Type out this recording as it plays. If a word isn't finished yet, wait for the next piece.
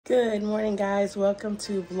Good morning, guys. Welcome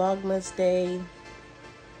to Vlogmas day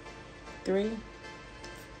 3,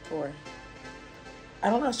 4. I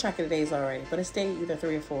don't lose track of the days already, but it's day either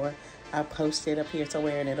 3 or 4. I'll post it up here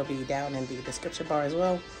somewhere and it'll be down in the description bar as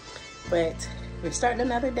well. But we're starting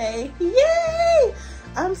another day. Yay!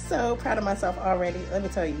 I'm so proud of myself already. Let me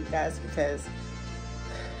tell you guys, because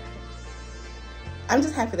I'm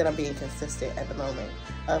just happy that I'm being consistent at the moment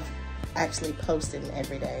of actually posting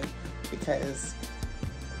every day, because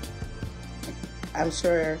I'm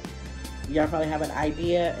sure y'all probably have an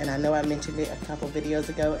idea, and I know I mentioned it a couple videos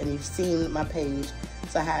ago, and you've seen my page.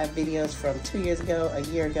 So I have videos from 2 years ago, a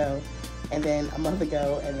year ago, and then a month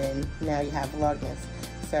ago, and then now you have Vlogmas.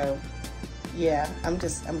 So yeah, I'm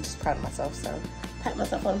just proud of myself. So pat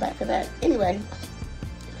myself on the back for that. Anyway,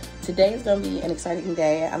 today is gonna be an exciting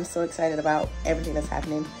day. I'm so excited about everything that's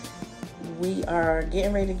happening. We are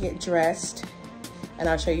getting ready to get dressed, and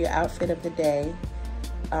I'll show you the outfit of the day.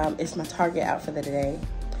 It's my Target outfit of the day,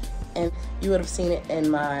 and you would have seen it in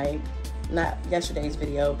my, not yesterday's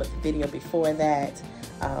video, but the video before that,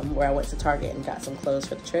 where I went to Target and got some clothes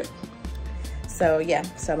for the trip. So yeah,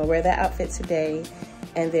 so I'm gonna wear that outfit today,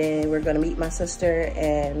 and then we're gonna meet my sister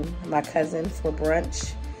and my cousin for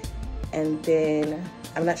brunch, and then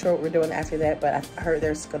I'm not sure what we're doing after that, but I heard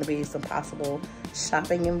there's gonna be some possible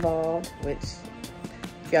shopping involved, which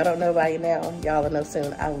if y'all don't know by now, y'all will know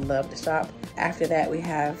soon. I love to shop. After that, we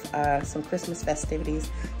have some Christmas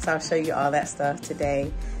festivities, so I'll show you all that stuff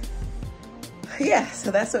today. Yeah,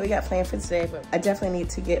 so that's what we got planned for today, but I definitely need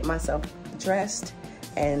to get myself dressed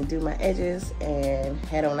and do my edges and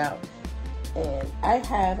head on out. And I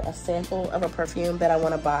have a sample of a perfume that I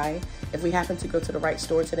want to buy. If we happen to go to the right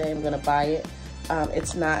store today, I'm going to buy it.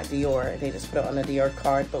 It's not Dior. They just put it on a Dior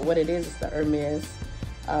card, but what it is the Hermes.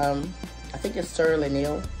 I think it's Sur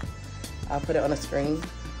Lanil. I'll put it on the screen.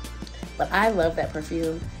 But I love that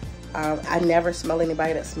perfume. I never smell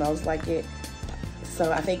anybody that smells like it.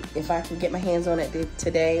 So I think if I can get my hands on it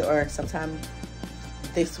today or sometime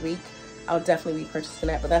this week, I'll definitely be purchasing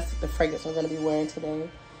that. But that's the fragrance I'm going to be wearing today.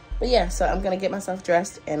 But yeah, so I'm going to get myself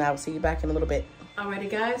dressed, and I will see you back in a little bit. Alrighty,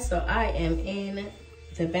 guys. So I am in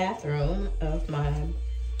the bathroom of my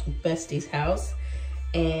bestie's house,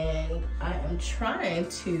 and I am trying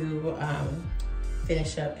to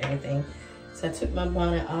finish up everything. So I took my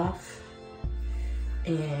bonnet off,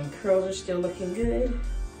 and curls are still looking good.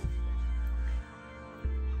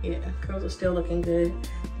 Yeah, curls are still looking good.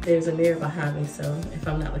 There's a mirror behind me, so if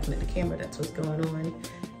I'm not looking at the camera, that's what's going on.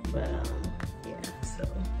 But yeah, so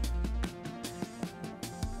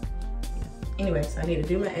anyways, I need to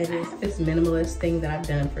do my edges. I have this minimalist thing that I've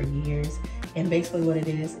done for years, and basically what it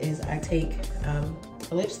is I take a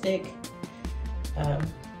lipstick,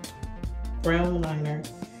 brown liner,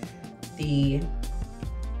 the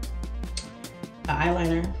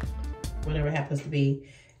eyeliner, whatever it happens to be,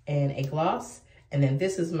 and a gloss, and then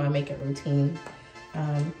this is my makeup routine.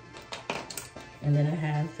 And then I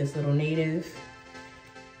have this little native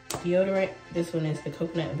deodorant. This one is the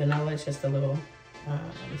coconut and vanilla. It's just a little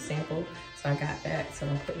sample, so I got that. So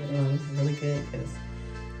I'm putting it on really good, because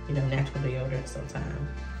you know, natural deodorant sometimes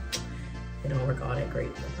they don't work all that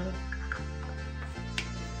great.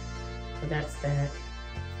 So that's that,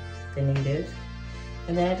 the native.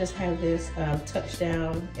 And then I just have this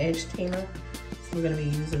touchdown edge tamer. So we're gonna be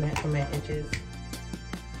using that for my edges.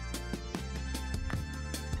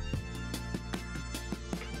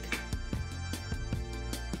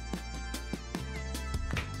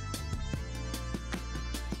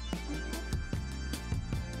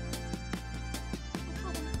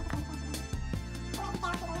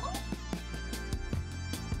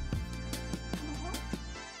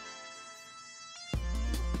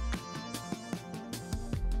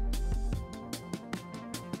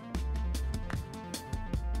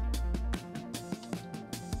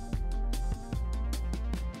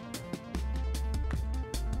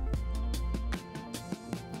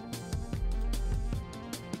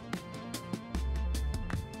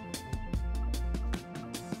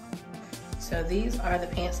 So these are the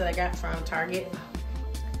pants that I got from Target.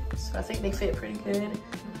 So I think they fit pretty good.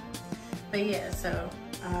 But yeah, so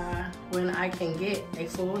when I can get a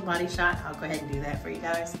full body shot, I'll go ahead and do that for you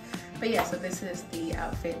guys. But yeah, so this is the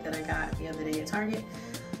outfit that I got the other day at Target.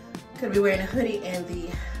 Could be wearing a hoodie and the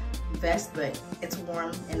vest, but it's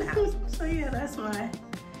warm in the house. So yeah, that's my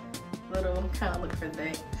little kind of look for the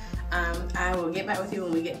day. I will get back with you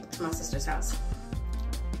when we get to my sister's house.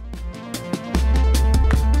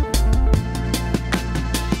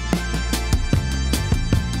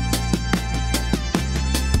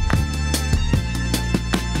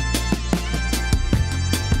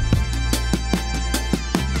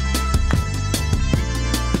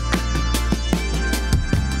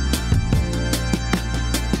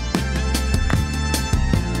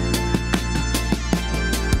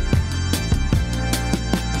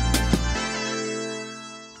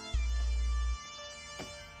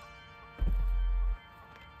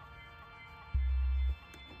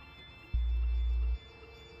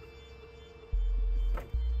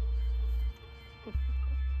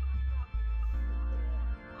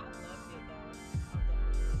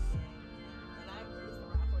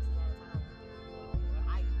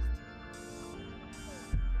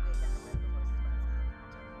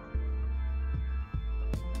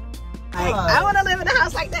 Like, I want to live in a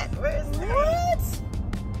house like that. Where's what?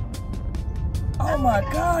 Oh my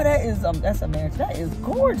God, that is that's a mansion. That is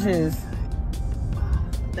gorgeous.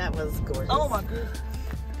 That was gorgeous. Oh my goodness.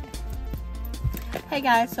 Hey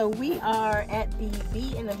guys, so we are at the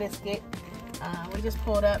Bee and the Biscuit. We just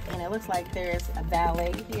pulled up and it looks like there's a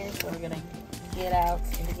valet here, so we're gonna get out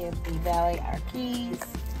and give the valet our keys.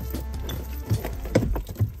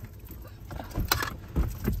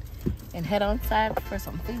 And head on inside for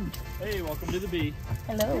some food. Hey, welcome to the Bee.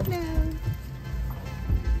 Hello. Hello. There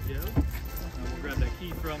you go. We'll grab that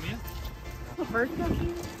key from you. First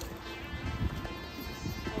key.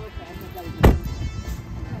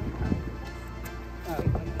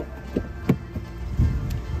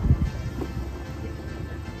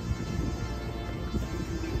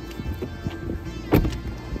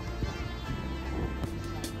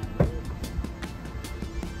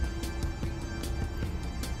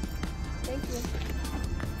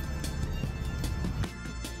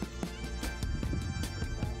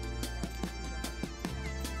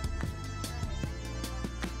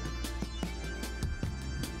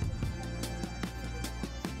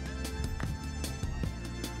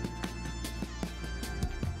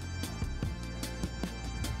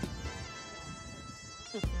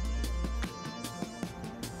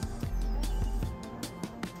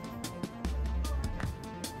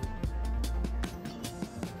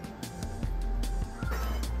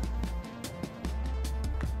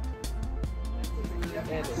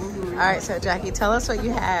 All right, so Jackie, tell us what you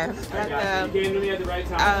have. Got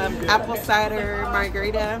the apple cider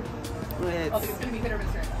margarita with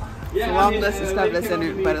a long list of stuff that's in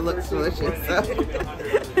it, but it looks delicious. So.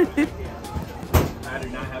 I do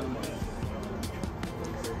not have money.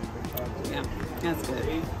 Yeah, that's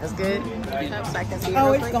good. That's good? Yeah. So I can see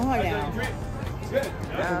Oh, it it's gone now.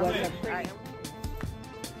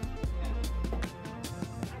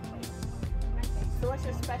 So what's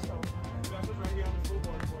your special?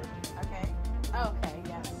 Okay. Oh, okay,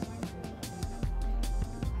 yeah.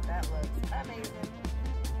 That looks amazing.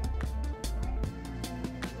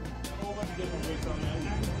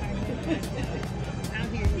 Out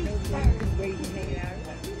here, nobody's waiting to hang out.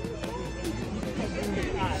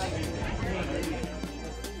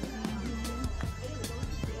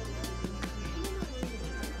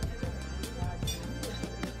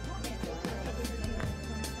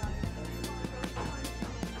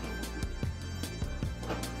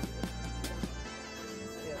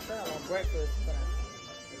 Breakfast.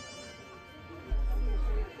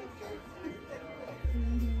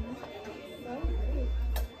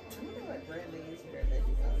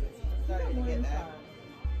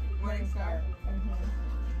 Morningstar.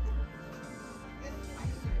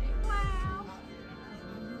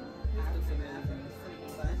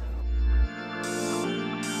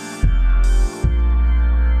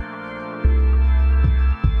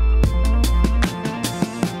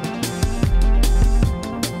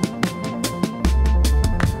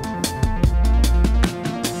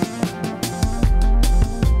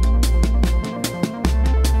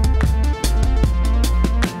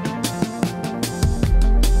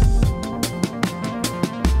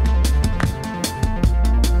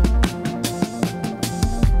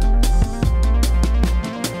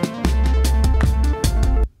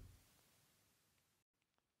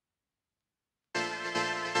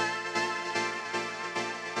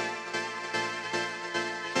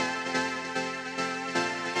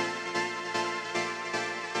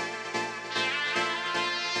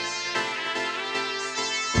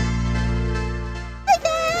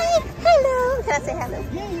 Can I say hello?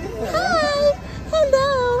 Hi.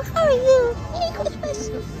 Hello. How are you? You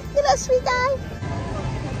little sweet guy.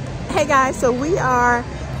 Hey guys, so we are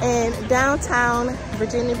in downtown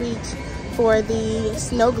Virginia Beach for the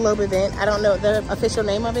Snow Globe event. I don't know what the official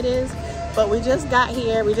name of it is, but we just got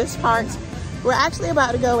here. We just parked. We're actually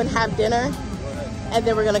about to go and have dinner, and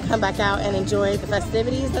then we're gonna come back out and enjoy the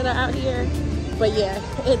festivities that are out here. But yeah,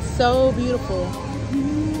 it's so beautiful.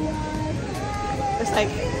 It's like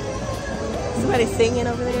somebody singing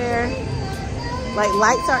over there. Like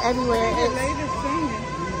lights are everywhere.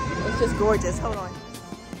 It's just gorgeous. Hold on.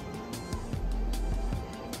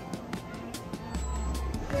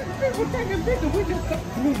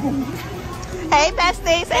 Hey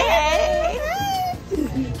bestie, say hey.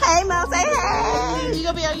 Hey Mo, say hey. You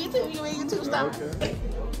gonna be on YouTube? You gonna be on YouTube stuff? Okay.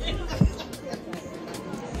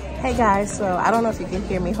 Hey guys, so I don't know if you can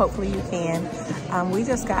hear me. Hopefully you can. We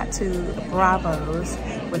just got to Bravo's,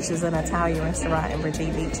 which is an Italian restaurant in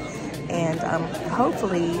Virginia Beach. And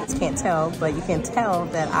hopefully, you can't tell, but you can tell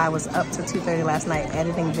that I was up to 2:30 last night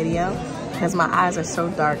editing video because my eyes are so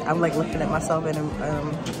dark. I'm like looking at myself in a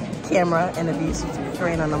camera and the views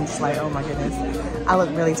screen, and I'm just like, oh my goodness, I look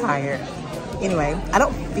really tired. Anyway, I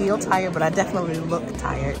don't feel tired, but I definitely look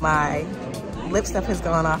tired. My lip stuff has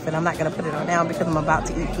gone off, and I'm not gonna put it on now because I'm about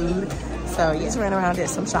to eat food. So just ran around, did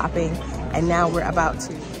some shopping, and now we're about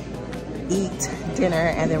to eat dinner,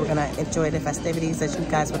 and then we're gonna enjoy the festivities that you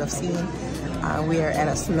guys would have seen. We are at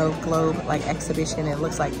a snow globe like exhibition, and it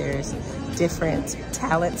looks like there's different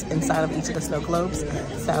talents inside of each of the snow globes.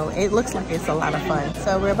 So it looks like it's a lot of fun.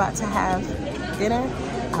 So we're about to have dinner.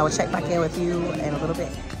 I will check back in with you in a little bit.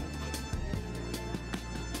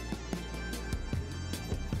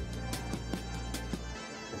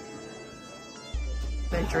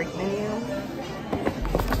 Their drink menu,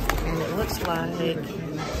 and it looks like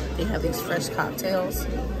they have these fresh cocktails.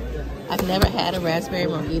 I've never had a raspberry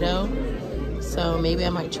mojito, so maybe I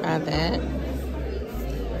might try that.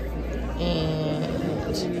 And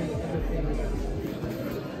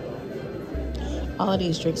all of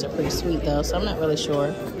these drinks are pretty sweet though, so I'm not really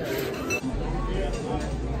sure.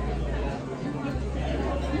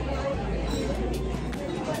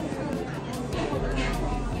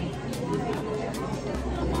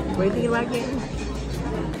 What do you think about getting?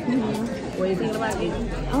 What do you think about getting?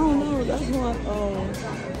 Oh no, that's one.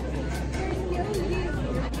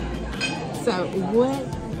 So what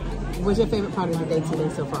was your favorite part of the day today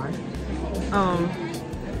so far?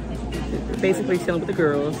 Basically chilling with the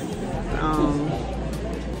girls.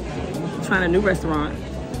 Trying a new restaurant.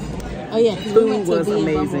 Oh yeah, Food was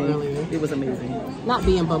amazing. It was amazing. Not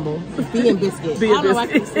being Bumble, being Biscuit. Being I don't know why I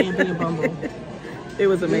Biscuit. keep saying being Bumble. It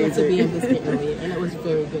was We went to amazing. being Biscuit earlier, and it was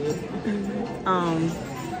very good.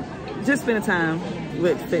 Just spending time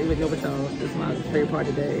with y'all is my favorite part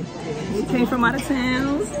of the day. We came from out of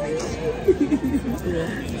town.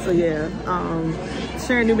 So yeah,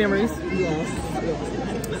 sharing new memories. Yes.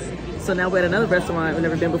 So now we're at another restaurant we've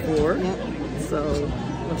never been before. Yep. So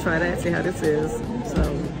we'll try that, see how this is. So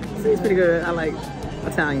seems pretty good. I like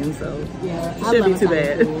Italian, so Yeah, it shouldn't be too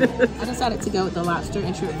bad. I decided to go with the lobster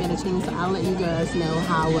and shrimp fettuccine, so I'll let you guys know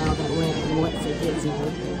how well that went and what's it gets you.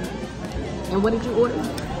 And what did you order?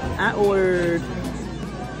 I ordered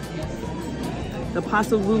the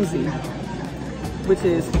pasta woozy, which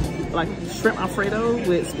is like shrimp Alfredo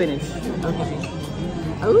with spinach. Okay.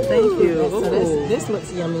 Ooh, Thank you. So this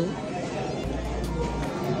looks yummy.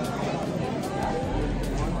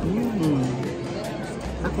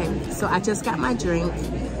 Okay, so I just got my drink,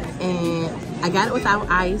 and I got it without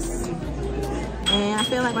ice. And I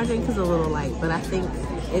feel like my drink is a little light, but I think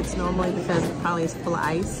it's normally because it probably is full of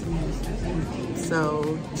ice.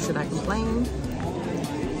 So should I complain?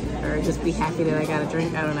 Or just be happy that I got a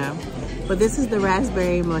drink? I don't know. But this is the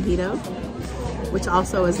raspberry mojito, which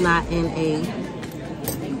also is not in a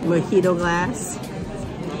mojito glass.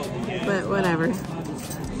 But whatever.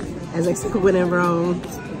 As I said, when in Rome,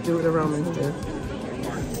 do what the Romans do.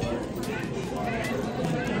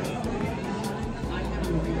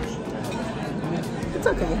 It's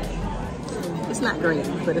okay. It's not great,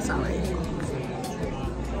 but it's all right.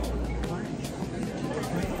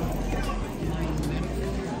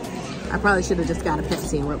 I probably should have just got a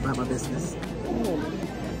Pepsi and went about my business.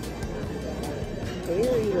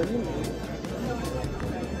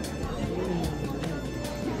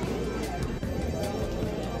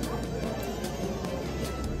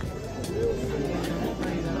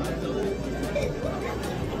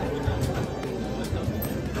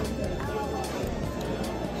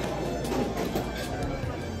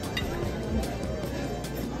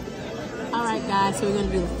 All right, guys, so we're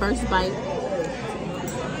gonna do the first bite.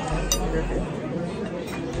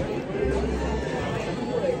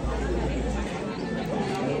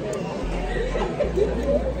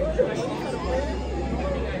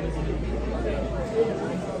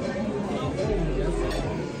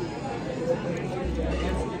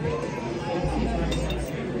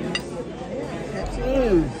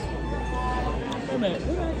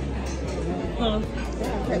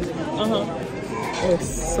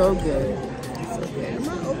 It's so good. It's so good. I'm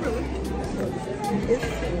not overlooking it.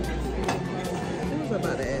 What was I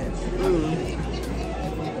about to ask?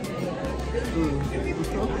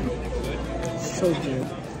 So good.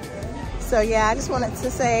 So yeah, I just wanted to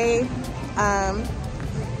say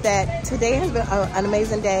that today has been an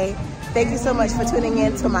amazing day. Thank you so much for tuning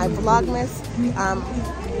in to my Vlogmas.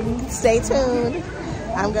 Stay tuned.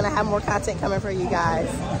 I'm gonna have more content coming for you guys.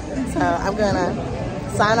 So I'm gonna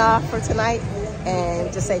sign off for tonight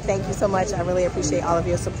and just say thank you so much. I really appreciate all of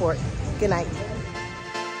your support. Good night.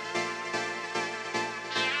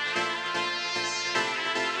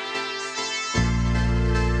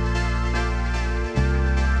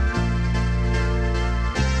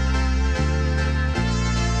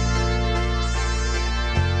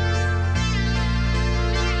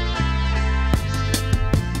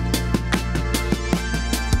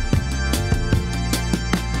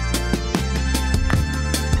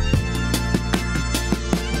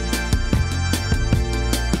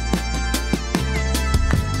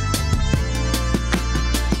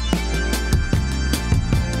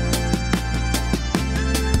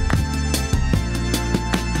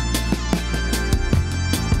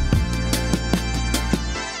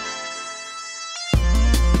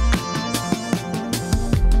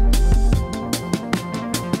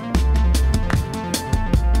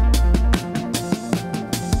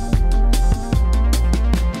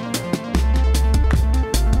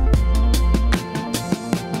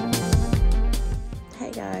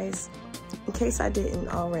 case I didn't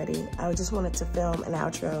already, I just wanted to film an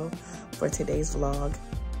outro for today's vlog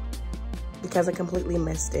because I completely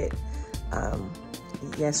missed it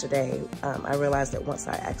yesterday. I realized that once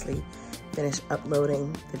I actually finished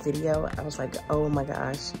uploading the video, I was like, oh my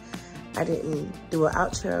gosh, I didn't do an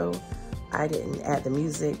outro, I didn't add the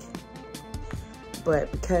music.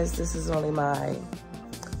 But because this is only my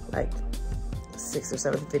like 6th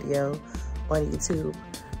or 7th video on YouTube,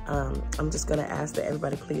 I'm just gonna ask that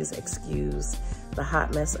everybody please excuse the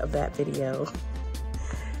hot mess of that video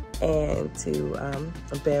and to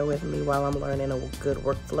bear with me while I'm learning a good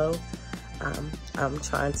workflow. I'm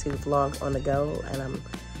trying to vlog on the go, and I'm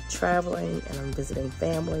traveling and I'm visiting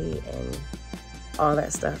family and all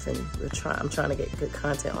that stuff, and I'm trying to get good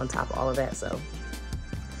content on top of all of that. So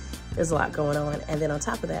there's a lot going on, and then on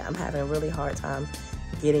top of that, I'm having a really hard time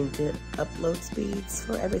getting good upload speeds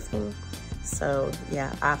for everything. So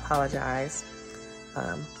yeah, I apologize.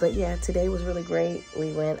 But yeah, today was really great.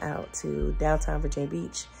 We went out to downtown Virginia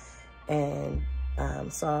Beach and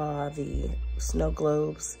saw the snow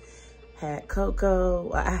globes, had Coco.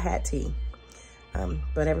 Well, I had tea,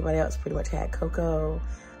 but everybody else pretty much had Coco.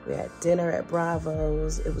 We had dinner at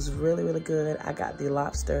Bravo's. It was really, really good. I got the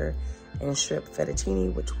lobster and shrimp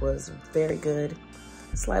fettuccine, which was very good.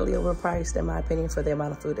 Slightly overpriced in my opinion for the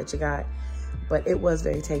amount of food that you got, but it was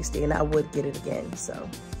very tasty and I would get it again. So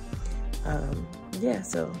yeah,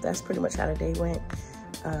 so that's pretty much how the day went.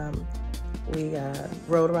 We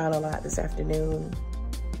rode around a lot this afternoon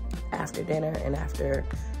after dinner and after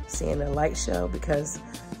seeing the light show, because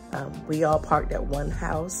we all parked at one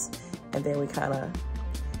house and then we kind of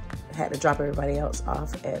had to drop everybody else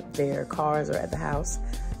off at their cars or at the house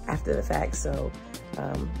after the fact. So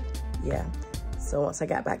yeah, so once I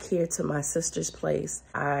got back here to my sister's place,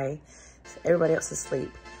 everybody else is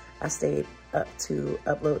asleep. I stayed up to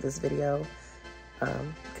upload this video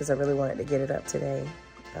because I really wanted to get it up today,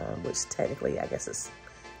 which technically I guess is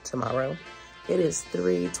tomorrow. It is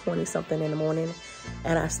 3:20 something in the morning,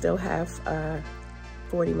 and I still have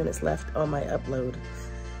 40 minutes left on my upload.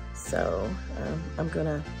 So I'm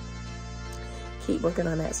gonna keep working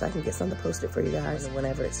on that so I can get something posted for you guys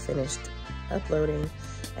whenever it's finished uploading,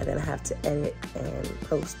 and then I have to edit and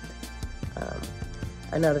post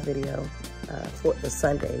another video for the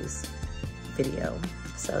Sunday's video.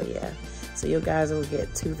 So yeah, so you guys will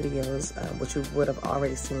get 2 videos, which you would have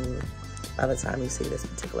already seen by the time you see this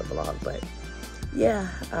particular vlog. But yeah,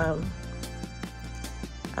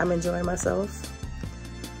 I'm enjoying myself.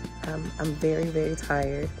 I'm very, very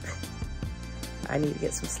tired. I need to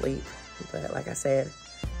get some sleep, but like I said,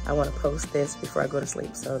 I want to post this before I go to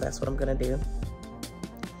sleep, so that's what I'm gonna do.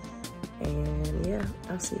 And yeah,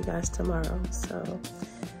 I'll see you guys tomorrow. So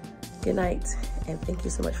good night, and thank you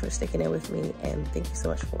so much for sticking in with me, and thank you so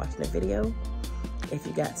much for watching the video. If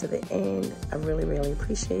you got to the end, I really, really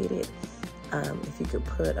appreciate it. If you could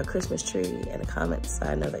put a Christmas tree in the comments so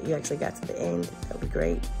I know that you actually got to the end, that would be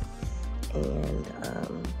great. And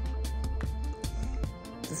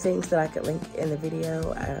the things that I could link in the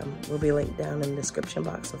video will be linked down in the description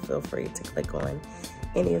box, so feel free to click on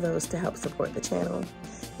any of those to help support the channel.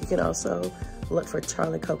 You can also look for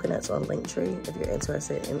Charlie Coconutz on Linktree if you're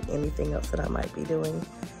interested in anything else that I might be doing,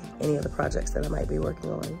 any of the projects that I might be working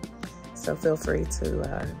on. So feel free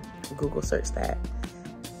to Google search that.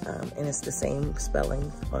 And it's the same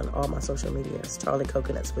spelling on all my social media. It's Charlie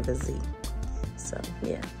Coconutz with a Z. So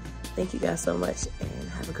yeah, thank you guys so much and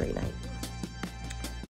have a great night.